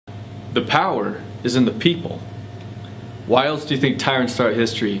The power is in the people. Why else do you think tyrants throughout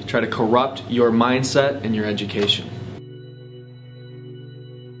history try to corrupt your mindset and your education?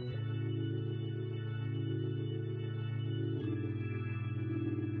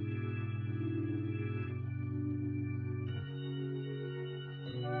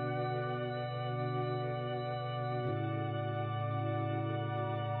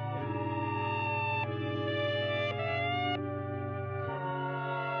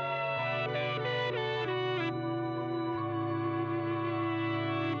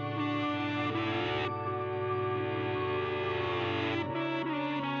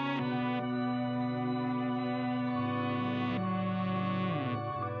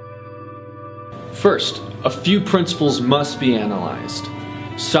 First, a few principles must be analyzed: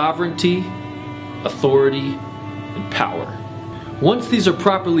 sovereignty, authority, and power. Once these are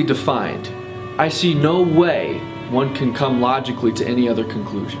properly defined, I see no way one can come logically to any other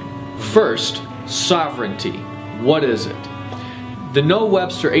conclusion. First, sovereignty. What is it? The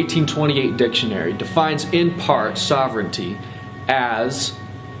Noah-Webster 1828 dictionary defines in part sovereignty as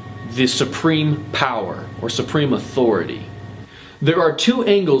the supreme power or supreme authority. There are two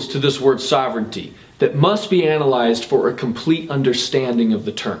angles to this word sovereignty that must be analyzed for a complete understanding of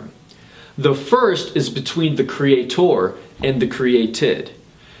the term. The first is between the creator and the created.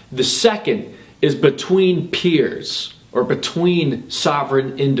 The second is between peers, or between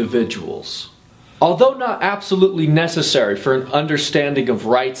sovereign individuals. Although not absolutely necessary for an understanding of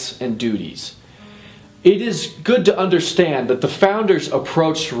rights and duties, it is good to understand that the founders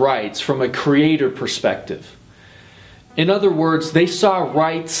approached rights from a creator perspective. In other words, they saw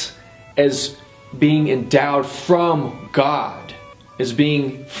rights as being endowed from God, as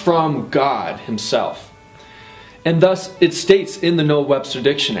being from God Himself. And thus it states in the Noah-Webster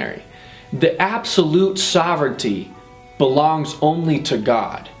dictionary, the absolute sovereignty belongs only to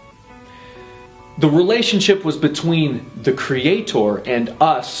God. The relationship was between the Creator and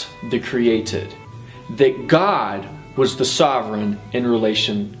us, the created. That God was the sovereign in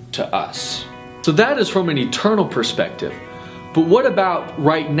relation to us. So that is from an eternal perspective. But what about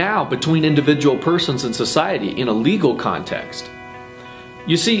right now between individual persons and society in a legal context?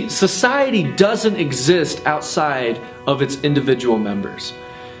 You see, society doesn't exist outside of its individual members.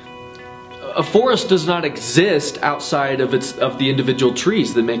 A forest does not exist outside of the individual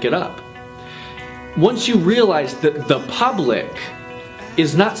trees that make it up. Once you realize that the public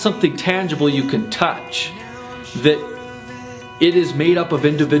is not something tangible you can touch, that it is made up of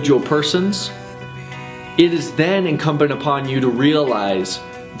individual persons, it is then incumbent upon you to realize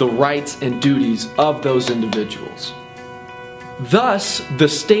the rights and duties of those individuals. Thus, the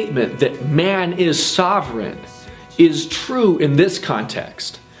statement that man is sovereign is true in this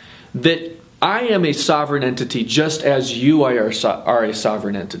context, that I am a sovereign entity just as you are a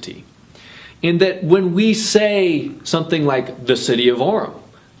sovereign entity. And that when we say something like the city of Orem,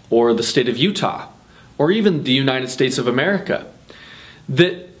 or the state of Utah, or even the United States of America,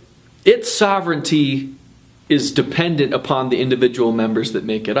 that its sovereignty is dependent upon the individual members that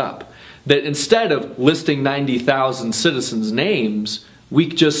make it up. That instead of listing 90,000 citizens' names, we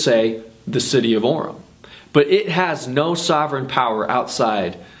just say the city of Orem. But it has no sovereign power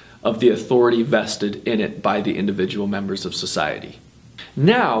outside of the authority vested in it by the individual members of society.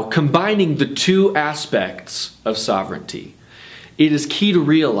 Now, combining the two aspects of sovereignty, it is key to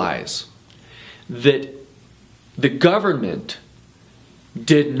realize that the government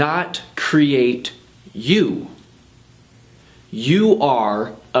did not create you. You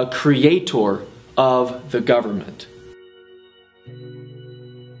are a creator of the government.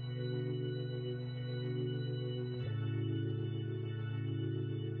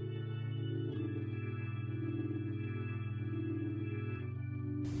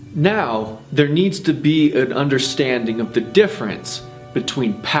 Now, there needs to be an understanding of the difference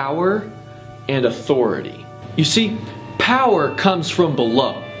between power and authority. You see, power comes from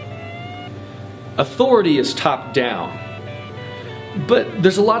below. Authority is top down. But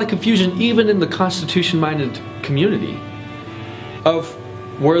there's a lot of confusion even in the Constitution-minded community of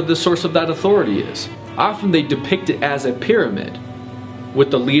where the source of that authority is. Often they depict it as a pyramid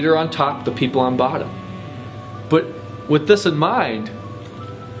with the leader on top, the people on bottom. But with this in mind,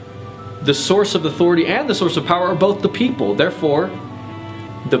 the source of authority and the source of power are both the people. Therefore,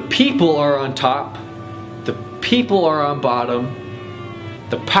 the people are on top, the people are on bottom,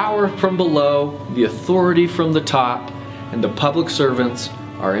 the power from below, the authority from the top, and the public servants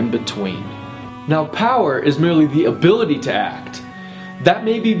are in between. Now, power is merely the ability to act. That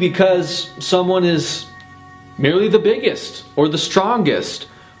may be because someone is merely the biggest, or the strongest,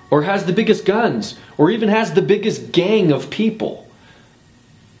 or has the biggest guns, or even has the biggest gang of people.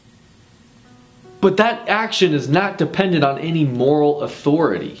 But that action is not dependent on any moral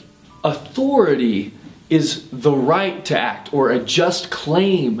authority. Authority is the right to act, or a just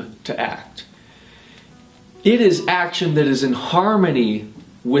claim to act. It is action that is in harmony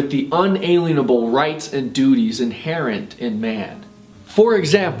with the unalienable rights and duties inherent in man. For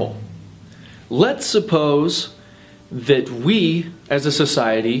example, let's suppose that we, as a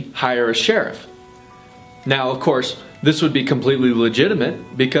society, hire a sheriff. Now, of course, this would be completely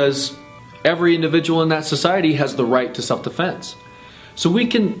legitimate because every individual in that society has the right to self-defense. So we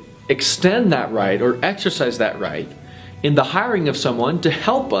can extend that right or exercise that right in the hiring of someone to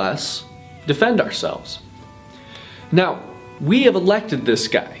help us defend ourselves. Now, we have elected this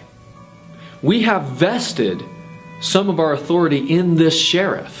guy. We have vested some of our authority in this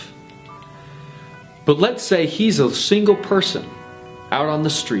sheriff. But let's say he's a single person out on the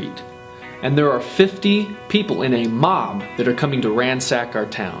street, and there are 50 people in a mob that are coming to ransack our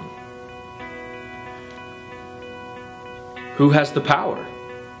town. Who has the power?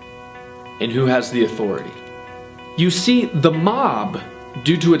 And who has the authority? You see, the mob,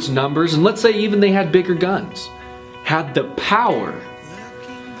 due to its numbers, and let's say even they had bigger guns, had the power,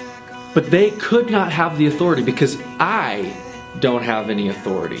 but they could not have the authority because I don't have any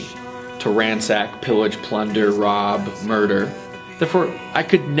authority to ransack, pillage, plunder, rob, murder. Therefore, I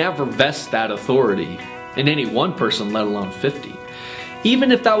could never vest that authority in any one person, let alone 50.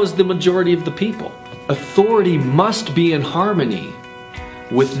 Even if that was the majority of the people, authority must be in harmony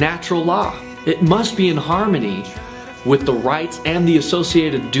with natural law. It must be in harmony with the rights and the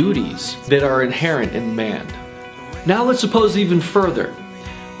associated duties that are inherent in man. Now let's suppose even further.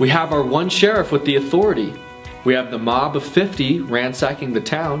 We have our one sheriff with the authority. We have the mob of 50 ransacking the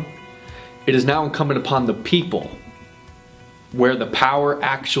town. It is now incumbent upon the people, where the power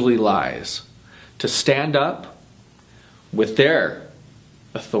actually lies, to stand up with their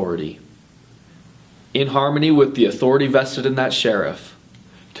authority in harmony with the authority vested in that sheriff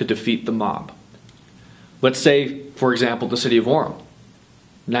to defeat the mob. Let's say, for example, the city of Orem.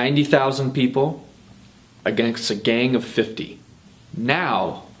 90,000 people against a gang of 50.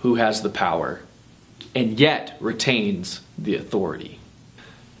 Now, who has the power and yet retains the authority?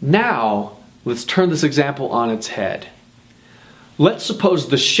 Now, let's turn this example on its head. Let's suppose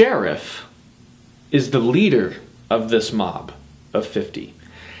the sheriff is the leader of this mob of 50.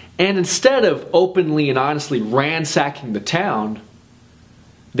 And instead of openly and honestly ransacking the town,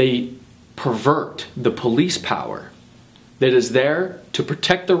 they pervert the police power that is there to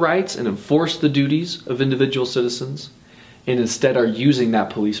protect the rights and enforce the duties of individual citizens, and instead are using that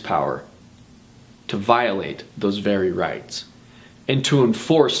police power to violate those very rights and to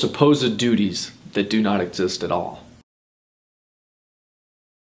enforce supposed duties that do not exist at all.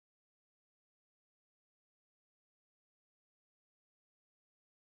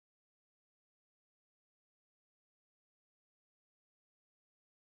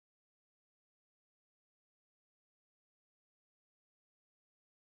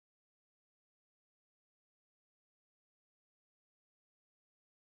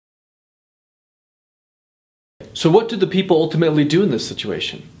 So what do the people ultimately do in this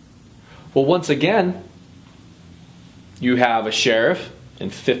situation? Well, once again, you have a sheriff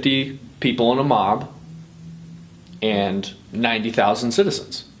and 50 people in a mob and 90,000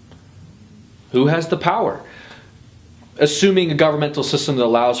 citizens. Who has the power? Assuming a governmental system that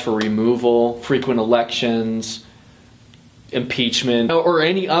allows for removal, frequent elections, impeachment, or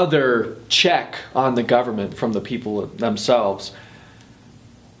any other check on the government from the people themselves,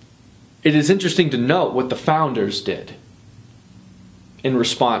 it is interesting to note what the founders did in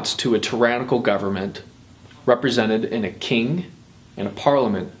response to a tyrannical government represented in a king and a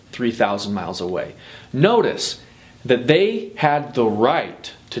parliament 3,000 miles away. Notice that they had the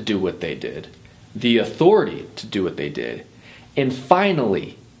right to do what they did, the authority to do what they did, and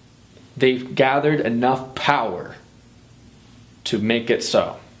finally, they've gathered enough power to make it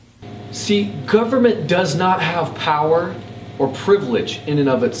so. See, government does not have power or privilege in and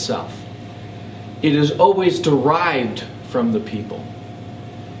of itself. It is always derived from the people.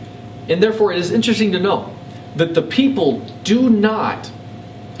 And therefore it is interesting to note that the people do not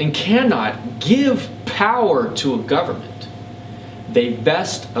and cannot give power to a government. They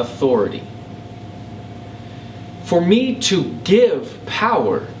vest authority. For me to give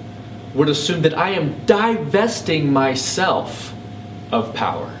power would assume that I am divesting myself of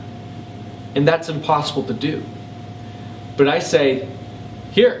power. And that's impossible to do. But I say,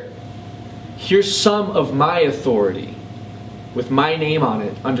 here's some of my authority with my name on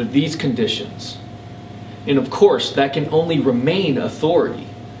it under these conditions. And of course, that can only remain authority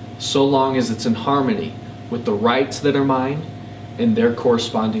so long as it's in harmony with the rights that are mine and their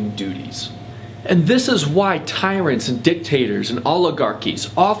corresponding duties. And this is why tyrants and dictators and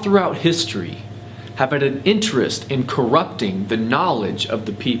oligarchies all throughout history have had an interest in corrupting the knowledge of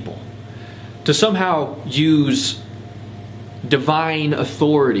the people, to somehow use divine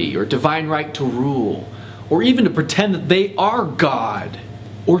authority or divine right to rule, or even to pretend that they are God,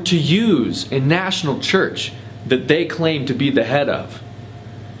 or to use a national church that they claim to be the head of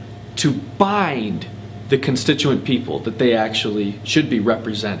to bind the constituent people that they actually should be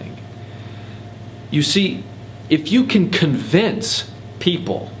representing. You see, if you can convince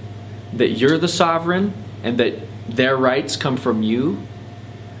people that you're the sovereign and that their rights come from you,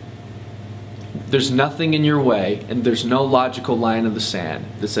 there's nothing in your way and there's no logical line in the sand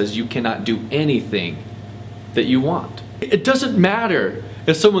that says you cannot do anything that you want. It doesn't matter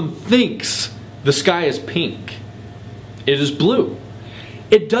if someone thinks the sky is pink. It is blue.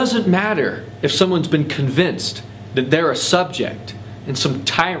 It doesn't matter if someone's been convinced that they're a subject and some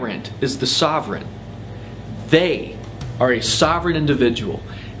tyrant is the sovereign. They are a sovereign individual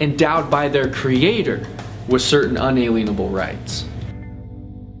endowed by their creator with certain unalienable rights.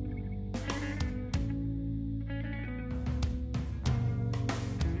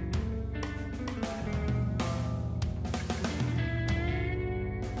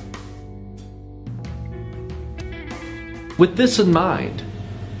 With this in mind,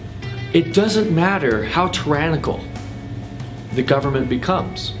 it doesn't matter how tyrannical the government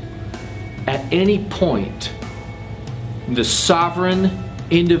becomes. At any point, the sovereign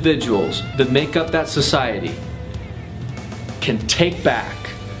individuals that make up that society can take back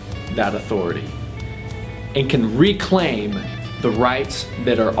that authority and can reclaim the rights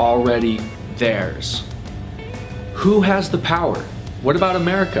that are already theirs. Who has the power? What about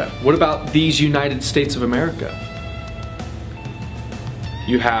America? What about these United States of America?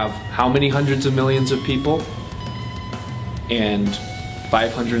 You have how many hundreds of millions of people and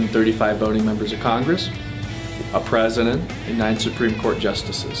 535 voting members of Congress, a president, and 9 Supreme Court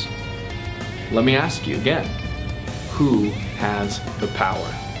justices. Let me ask you again, who has the power?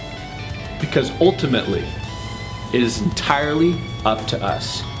 Because ultimately, it is entirely up to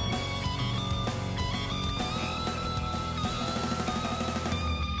us.